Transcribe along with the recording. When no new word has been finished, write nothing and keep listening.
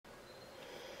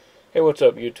Hey, what's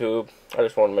up, YouTube? I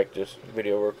just want to make this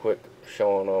video real quick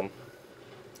showing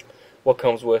what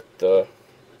comes with the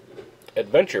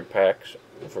adventure packs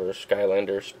for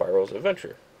Skylanders Spiral's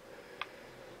Adventure.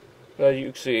 Now you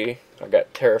can see I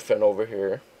got Terrafin over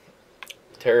here.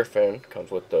 Terrafin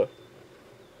comes with the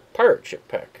pirate ship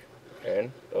pack,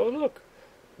 and oh look,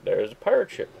 there's a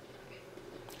pirate ship.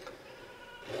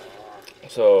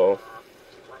 So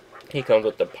he comes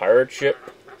with the pirate ship,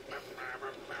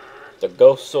 the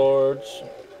ghost swords,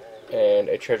 and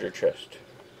a treasure chest.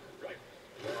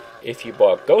 If you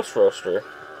bought Ghost Roaster,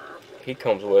 he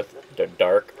comes with the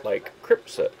Darklight Crypt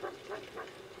set.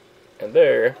 And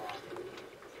there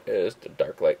is the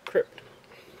Darklight Crypt.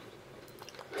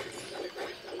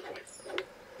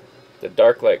 The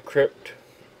Darklight Crypt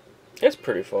is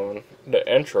pretty fun.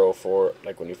 The intro for it,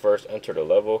 like when you first enter the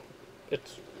level,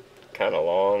 it's kind of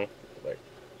long.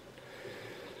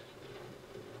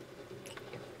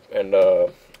 And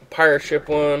pirate ship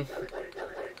one,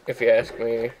 if you ask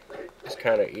me, is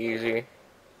kind of easy,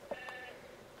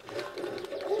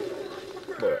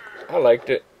 but I liked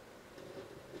it,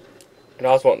 and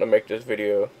I was wanting to make this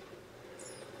video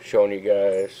showing you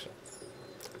guys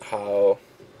how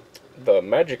the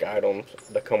magic items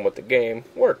that come with the game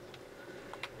work.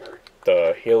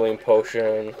 The healing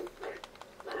potion,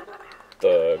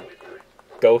 the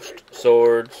ghost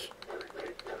swords,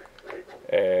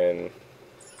 and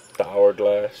the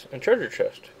hourglass and treasure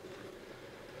chest.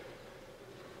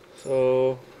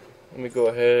 So let me go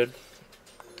ahead,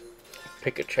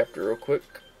 pick a chapter real quick.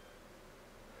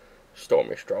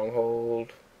 Stormy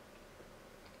Stronghold.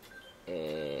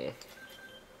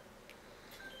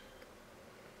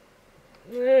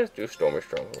 Let's do Stormy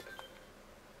Stronghold.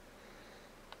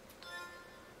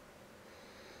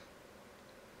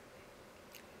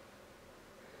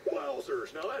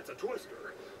 Wowzers, now that's a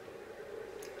twister.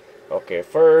 Okay,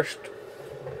 first,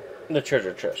 the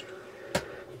treasure chest.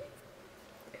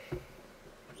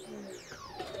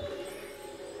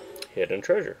 Hidden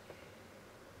treasure.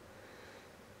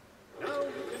 Now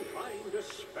you can find a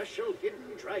special hidden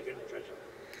dragon treasure.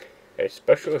 A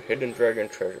special hidden dragon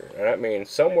treasure. And that means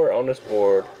somewhere on this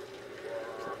board,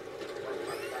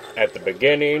 at the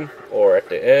beginning, or at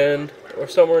the end, or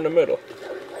somewhere in the middle,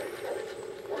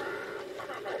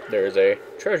 there's a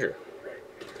treasure.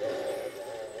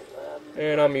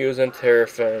 And I'm using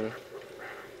Terrafin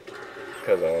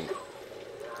because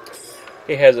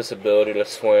he has this ability to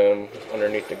swim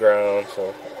underneath the ground,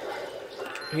 so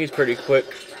he's pretty quick.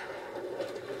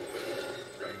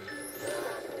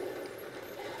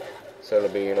 So it'll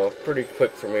be, pretty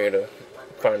quick for me to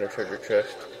find a treasure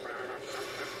chest.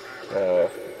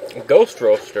 Ghost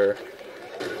Roaster,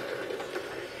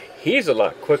 he's a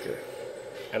lot quicker,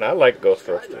 and I like Ghost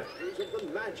Roaster.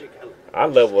 I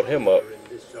leveled him up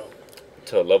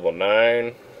to level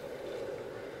 9,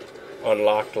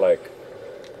 unlocked like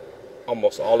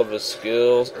almost all of his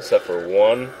skills except for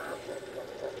one.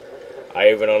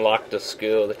 I even unlocked the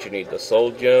skill that you need the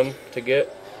soul gem to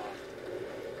get.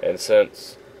 And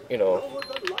since,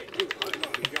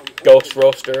 Ghost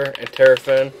Roaster and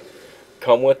Terrafin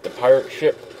come with the pirate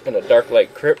ship and the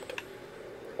Darklight Crypt,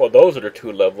 well, those are the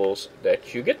two levels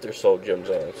that you get their soul gems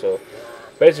on. So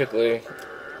basically,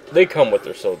 they come with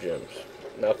their soul gems.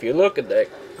 Now, if you look at that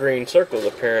green circle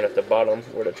appearing at the bottom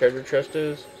where the treasure chest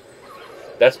is,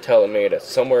 that's telling me that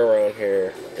somewhere around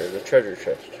here there's a treasure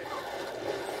chest.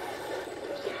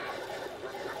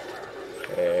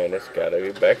 And it's got to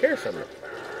be back here somewhere.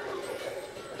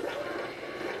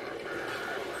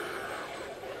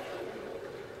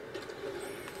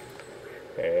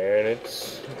 And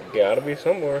it's got to be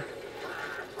somewhere.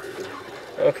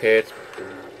 Okay, it's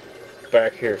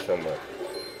back here somewhere.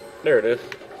 There it is.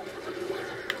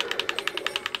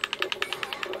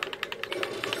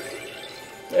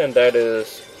 And that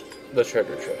is the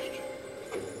treasure chest.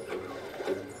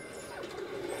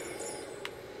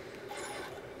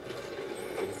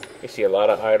 You see a lot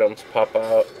of items pop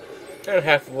out, and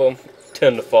half of them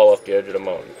tend to fall off the edge of the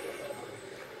mountain.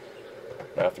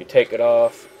 Now if you take it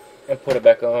off and put it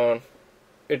back on,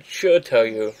 it should tell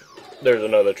you there's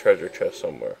another treasure chest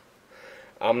somewhere.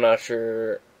 I'm not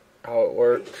sure how it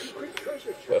works.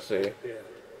 Let's see.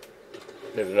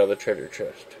 There's another treasure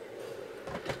chest.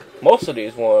 Most of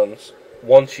these ones,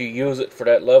 once you use it for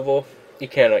that level, you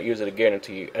cannot use it again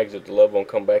until you exit the level and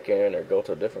come back in or go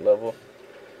to a different level.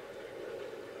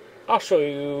 I'll show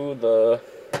you the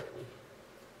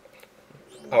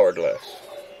hourglass.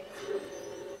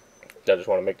 I just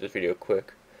want to make this video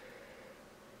quick.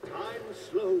 Time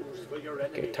slows for your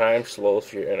enemy. Okay, time slows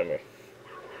for your enemy.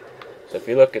 So if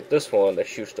you look at this one that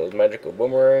shoots those magical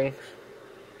boomerangs,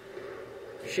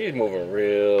 she's moving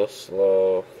real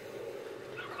slow.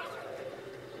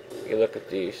 You look at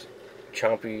these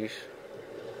chompies.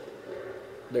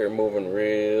 They're moving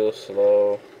real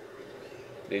slow.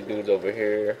 These dudes over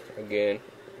here, again,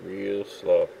 real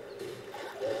slow.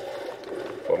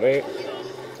 For me,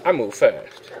 I move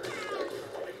fast.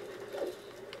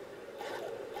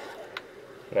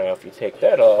 Now if you take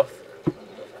that off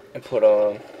and put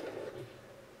on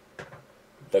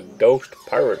the Ghost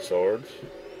Pirate Swords.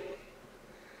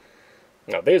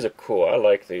 Now these are cool, I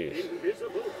like these.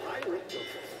 Invisible pirate.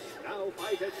 Now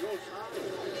fight at your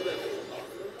side.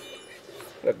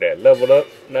 Look at that, leveled up,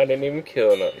 and I didn't even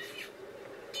kill nothing.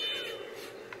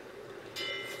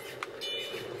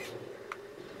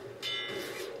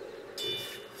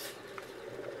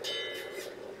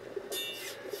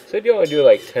 Said you only do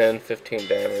like 10, 15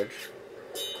 damage.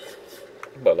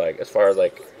 But like, as far as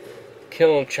like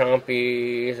killing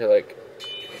chompies, or like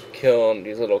killing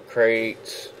these little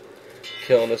crates,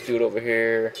 killing this dude over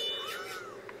here,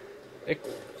 it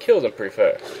kills him pretty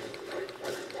fast.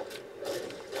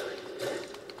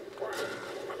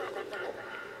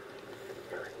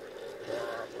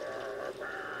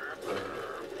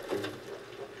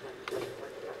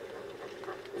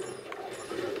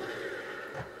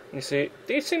 You see,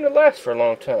 these seem to last for a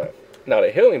long time. Now the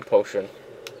healing potion.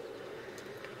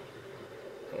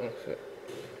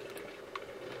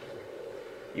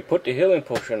 You put the healing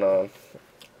potion on.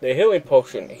 The healing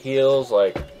potion heals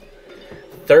like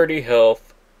 30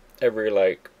 health every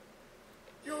like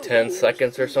 10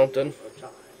 seconds or something.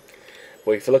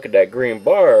 But if you look at that green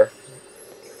bar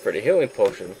for the healing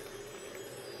potion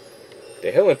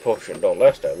don't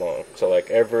last that long. So like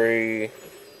every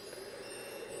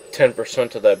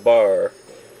 10% of that bar,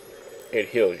 it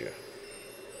heals you.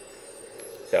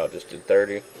 So I just did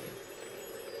 30.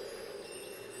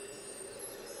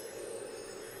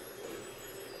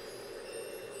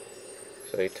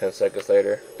 Say 10 seconds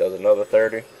later, does another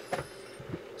 30.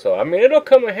 So I mean, it'll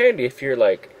come in handy if you're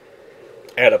like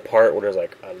at a part where there's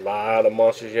like a lot of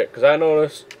monsters yet. Because I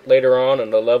noticed later on in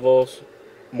the levels,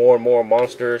 more and more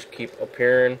monsters keep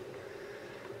appearing.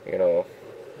 You know.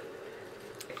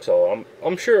 So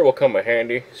I'm sure it will come in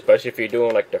handy, especially if you're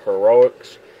doing like the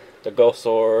heroics, the ghost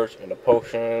swords, and the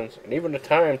potions, and even the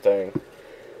time thing.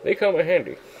 They come in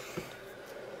handy.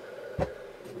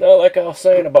 Now, like I was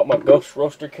saying about my ghost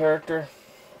roaster character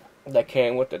that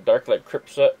came with the Darklight Crypt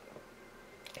set,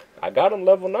 I got him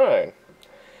level 9.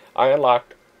 I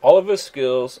unlocked all of his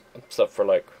skills except for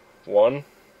like one,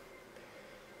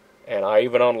 and I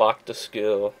even unlocked the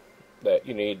skill that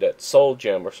you need that soul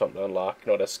gem or something to unlock.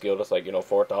 You know, that skill that's like,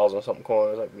 4,000 something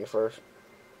coins, like when you first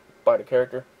buy the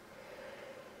character.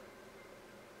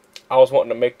 I was wanting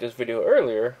to make this video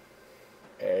earlier,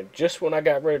 and just when I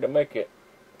got ready to make it,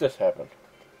 this happened.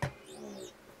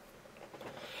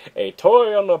 A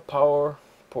toy on the power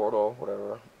portal,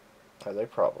 whatever, has a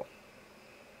problem.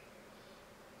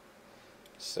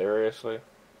 Seriously?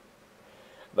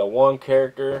 The one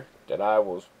character that I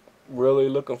was really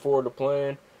looking forward to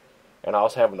playing, and I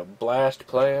was having a blast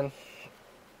playing.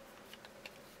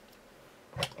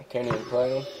 I can't even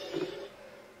play him.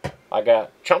 I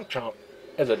got Chomp Chomp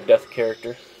as a death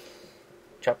character.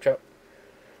 Chop Chop.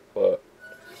 But,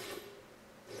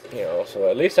 so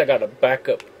at least I got a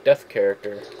backup death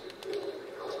character.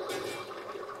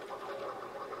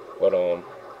 But,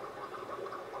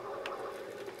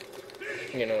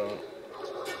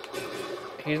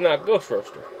 he's not Ghost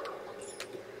Roaster.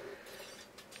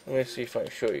 Let me see if I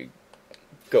can show you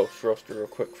Ghost Roaster real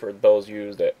quick for those of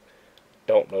you that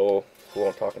don't know who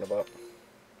I'm talking about.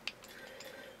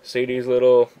 See these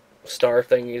little star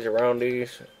thingies around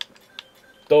these?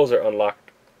 Those are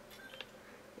unlocked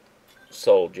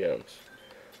soul gems.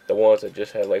 The ones that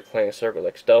just have like plain circle,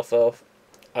 like Stealth Elf,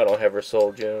 I don't have her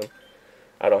soul gem.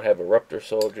 I don't have a Ruptor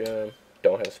soul gem.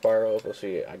 Don't have Spirals. Let's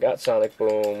see, I got Sonic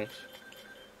Booms.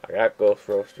 I got Ghost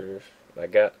Roasters. I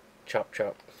got Chop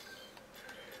Chop.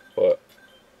 But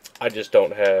I just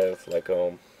don't have like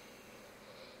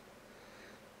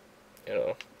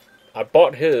I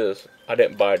bought his, I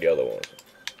didn't buy the other ones.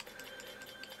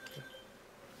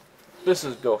 This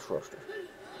is Ghost Roaster.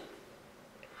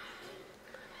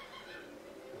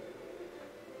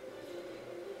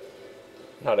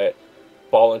 Now that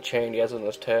ball and chain he has on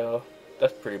his tail,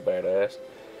 that's pretty badass.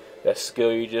 That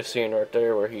skill you just seen right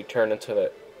there where he turned into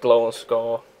that glowing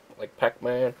skull like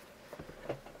Pac-Man.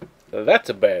 Now that's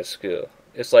a bad skill.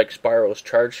 It's like Spyro's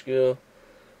charge skill,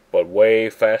 but way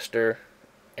faster,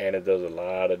 and it does a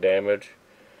lot of damage.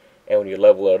 And when you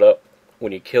level it up,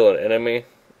 when you kill an enemy,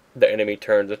 the enemy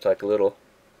turns into like a little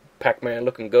Pac-Man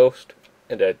looking ghost,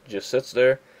 and that just sits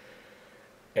there.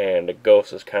 And the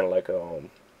ghost is kind of like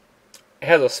it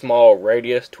has a small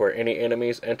radius to where any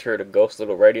enemies enter the ghost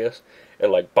little radius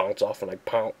and like bounce off and like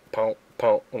pound, pound,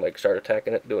 pound, and like start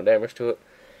attacking it, doing damage to it.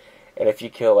 And if you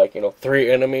kill like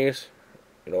 3 enemies,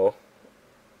 and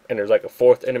there's like a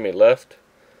 4th enemy left,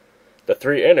 the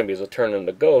 3 enemies will turn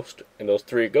into ghost, and those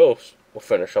 3 ghosts will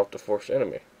finish off the 4th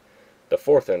enemy. The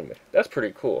 4th enemy. That's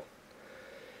pretty cool.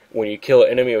 When you kill an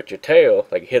enemy with your tail,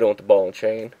 like hit him with the ball and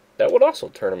chain, that would also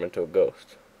turn him into a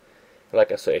ghost. And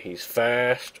like I say, he's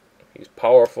fast, he's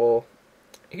powerful,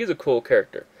 he's a cool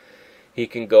character. He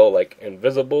can go like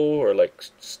invisible or like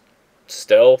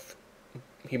stealth.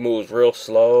 He moves real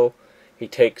slow. He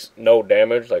takes no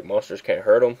damage, like monsters can't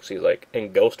hurt him, so he's like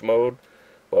in ghost mode.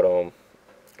 But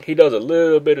he does a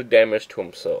little bit of damage to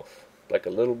himself, like a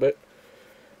little bit.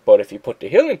 But if you put the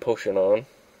healing potion on,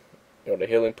 the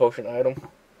healing potion item,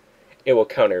 it will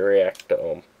counter-react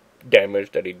the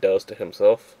damage that he does to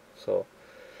himself. So,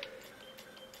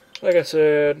 like I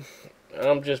said,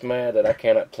 I'm just mad that I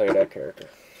cannot play that character.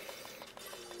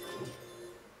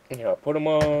 I put him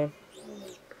on.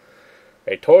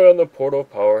 A toy on the portal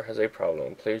of power has a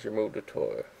problem. Please remove the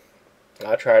toy.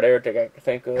 I tried everything I could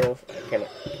think of. I cannot.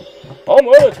 All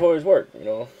my other toys work.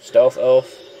 Stealth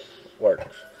Elf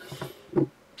works.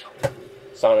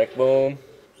 Sonic Boom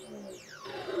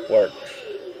works.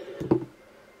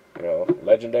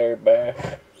 Legendary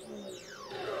Bash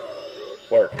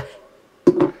works.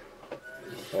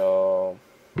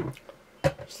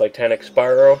 Satanic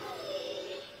Spyro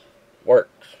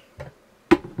works.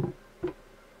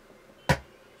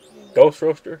 Ghost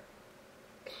Roaster,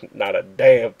 not a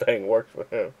damn thing works with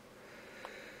him.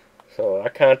 So I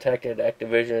contacted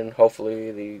Activision.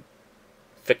 Hopefully they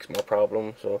fix my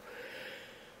problem. So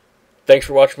thanks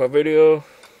for watching my video.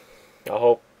 I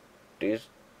hope these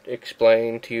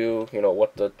explain to you,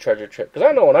 what the treasure chest. Because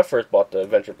I know when I first bought the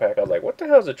adventure pack, I was like, what the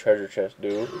hell does the treasure chest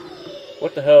do?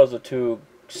 What the hell is the 2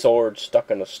 swords stuck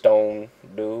in a stone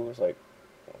do? It's like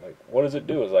what does it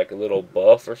do? Is it like a little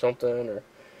buff or something? Or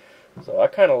so I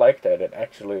kind of like that. It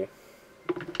actually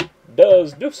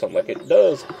does do something. Like it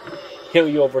does heal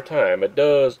you over time. It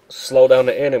does slow down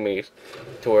the enemies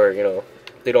to where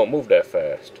they don't move that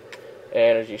fast.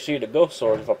 And as you see, the ghost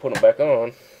swords, if I put them back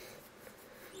on,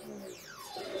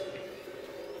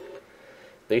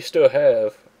 they still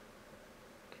have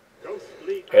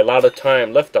a lot of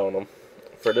time left on them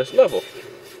for this level.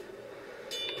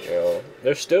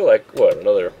 There's still like,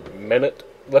 another minute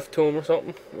left to them or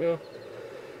something,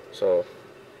 So,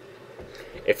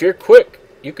 if you're quick,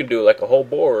 you can do like a whole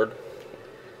board,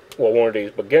 one of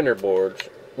these beginner boards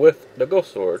with the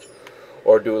ghost swords,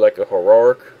 or do like a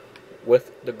heroic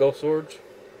with the ghost swords.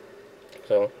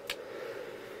 So,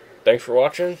 thanks for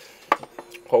watching.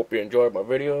 Hope you enjoyed my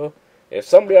video. If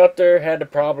somebody out there had the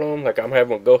problem, like I'm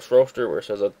having a Ghost Roaster where it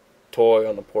says a toy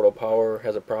on the portal power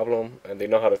has a problem and they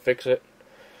know how to fix it,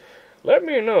 let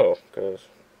me know, because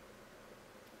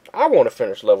I want to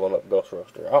finish leveling up Ghost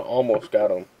Roaster. I almost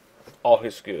got him all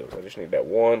his skills. I just need that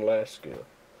one last skill.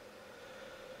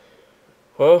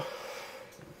 Well,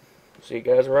 see you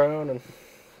guys around, and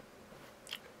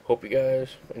hope you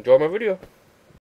guys enjoy my video.